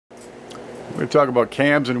We're talking about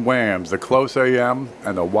cams and WAMs, the close AM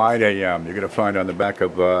and the wide AM. You're going to find on the back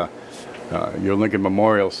of your Lincoln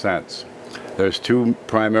Memorial Sense. There's two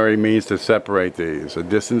primary means to separate these. The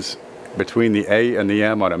distance between the A and the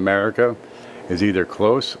M on America is either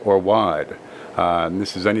close or wide. And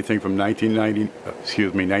this is anything from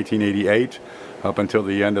 1988 up until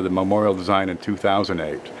the end of the Memorial design in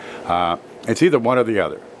 2008. It's either one or the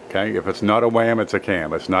other. Okay, if it's not a WAM, it's a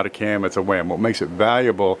cam. If it's not a cam, it's a WAM. What makes it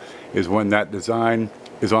valuable is when that design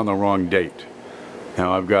is on the wrong date.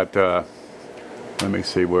 Now I've got, let me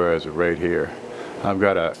see, where is it? Right here. I've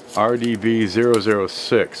got a RDV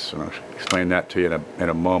 006, and I'll explain that to you in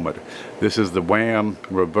a moment. This is the WAM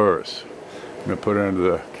reverse. I'm going to put it under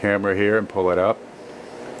the camera here and pull it up.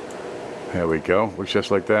 There we go. Looks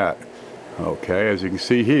just like that. Okay, as you can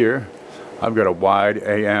see here, I've got a wide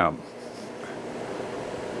AM.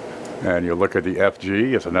 And you look at the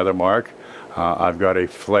FG, it's another mark. I've got a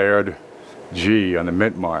flared G on the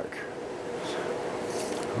mint mark.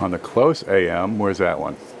 On the close AM, where's that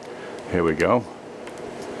one? Here we go.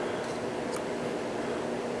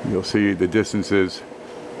 You'll see the distances.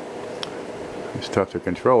 It's tough to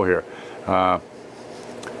control here.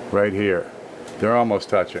 Right here, they're almost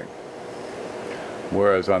touching.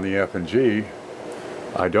 Whereas on the F and G,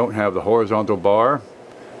 I don't have the horizontal bar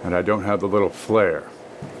and I don't have the little flare.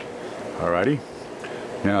 Alrighty.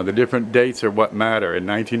 Now the different dates are what matter. In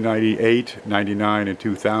 1998, 99, and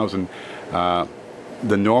 2000,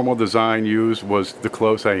 the normal design used was the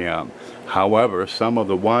close AM. However, some of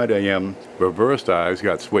the wide AM reversed eyes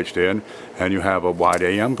got switched in, and you have a wide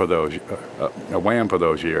AM for those, a WAM for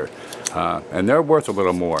those years, and they're worth a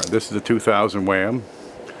little more. This is the 2000 WAM.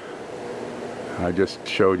 I just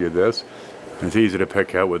showed you this. It's easy to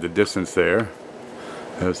pick out with the distance there.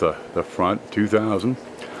 There's the front 2000.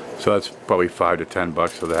 So that's probably $5 to $10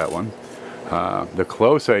 for that one. The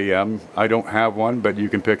close AM, I don't have one, but you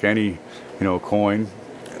can pick any, coin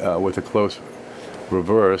with a close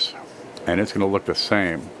reverse, and it's going to look the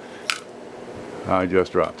same. I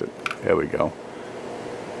just dropped it. There we go.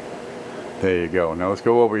 There you go. Now let's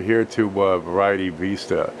go over here to Variety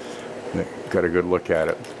Vista. Got a good look at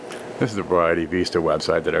it. This is the Variety Vista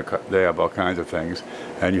website. They have all kinds of things,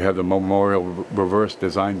 and you have the Memorial Reverse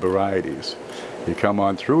Design Varieties. You come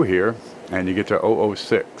on through here and you get to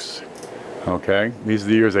 006. Okay, these are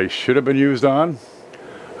the years they should have been used on,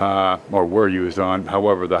 or were used on.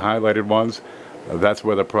 However, the highlighted ones, that's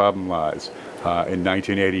where the problem lies. In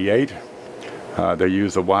 1988, they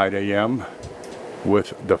used the wide AM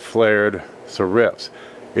with the flared serifs.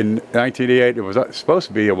 In 1988, it was supposed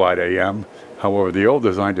to be a wide AM. However, the old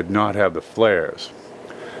design did not have the flares.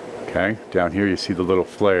 Okay, down here you see the little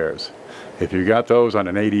flares. If you got those on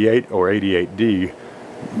an 88 or 88D,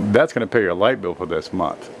 that's going to pay your light bill for this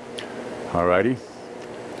month. Alrighty.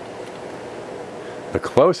 The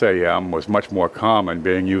close AM was much more common,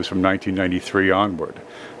 being used from 1993 onward.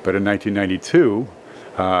 But in 1992,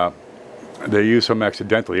 they used them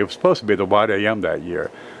accidentally. It was supposed to be the wide AM that year,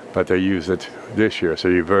 but they used it this year. So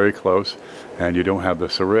you're very close, and you don't have the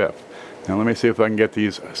serif. Now let me see if I can get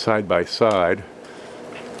these side by side,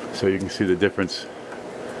 so you can see the difference.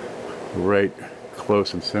 Right,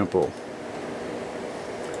 close and simple.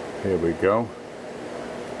 Here we go.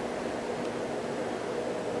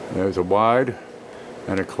 There's a wide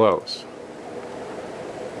and a close.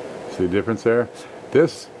 See the difference there?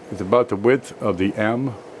 This is about the width of the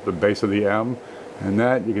M, the base of the M, and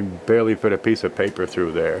that you can barely fit a piece of paper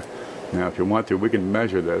through there. Now if you want to, we can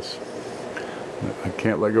measure this. I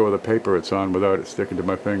can't let go of the paper it's on without it sticking to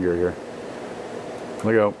my finger here.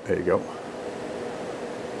 Let go. There you go.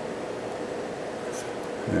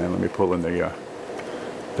 And let me pull in the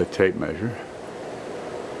tape measure.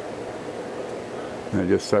 And it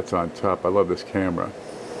just sets on top. I love this camera.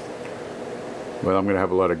 But I'm going to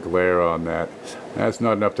have a lot of glare on that. That's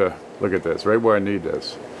not enough to look at this. Right where I need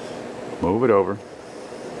this. Move it over.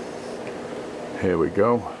 Here we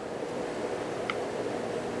go.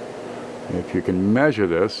 If you can measure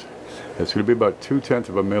this, it's going to be about 2/10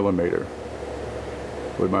 of a millimeter.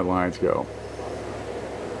 Where'd my lines go?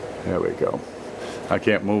 There we go. I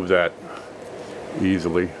can't move that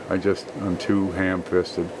easily. I'm too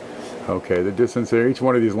ham-fisted. Okay, the distance there, each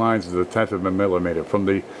one of these lines is 1/10 of a millimeter. From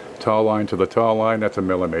the tall line to the tall line, that's a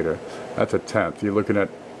millimeter. That's 1/10. You're looking at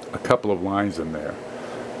a couple of lines in there.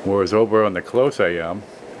 Whereas over on the close AM,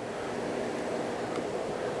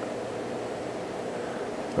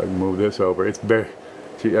 if I can move this over, it's very,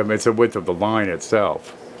 it's the width of the line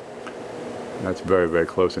itself. That's very, very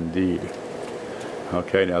close indeed.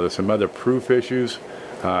 Okay, now there's some other proof issues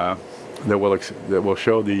that will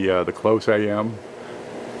show the close AM,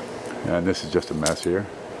 and this is just a mess here.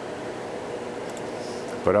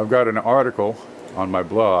 But I've got an article on my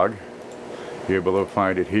blog. You'll be able to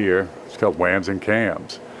find it here. It's called WAMs and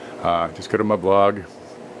CAMs. Just go to my blog,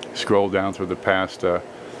 scroll down through the past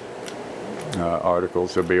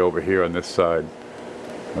articles. They'll be over here on this side.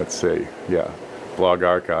 Let's see, yeah, blog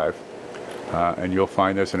archive. And you'll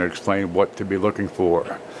find this and it'll explain what to be looking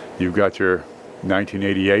for. You've got your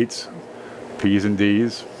 1988s, P's and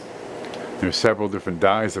D's. There's several different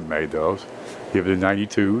dyes that made those. You have the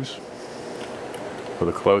 92s for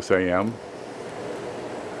the close AM.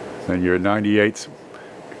 Then your 98s,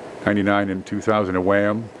 99 and 2000 a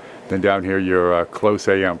WAM. Then down here your close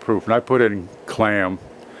AM proof. And I put it in clam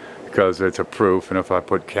because it's a proof, and if I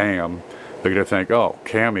put cam, they're going to think, oh,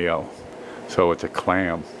 cameo. So it's a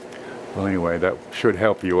clam. Well, anyway, that should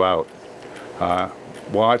help you out.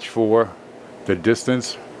 Watch for the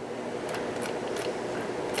distance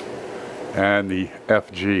and the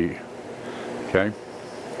FG. Okay?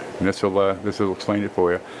 And this will explain it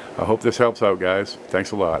for you. I hope this helps out, guys.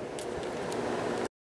 Thanks a lot.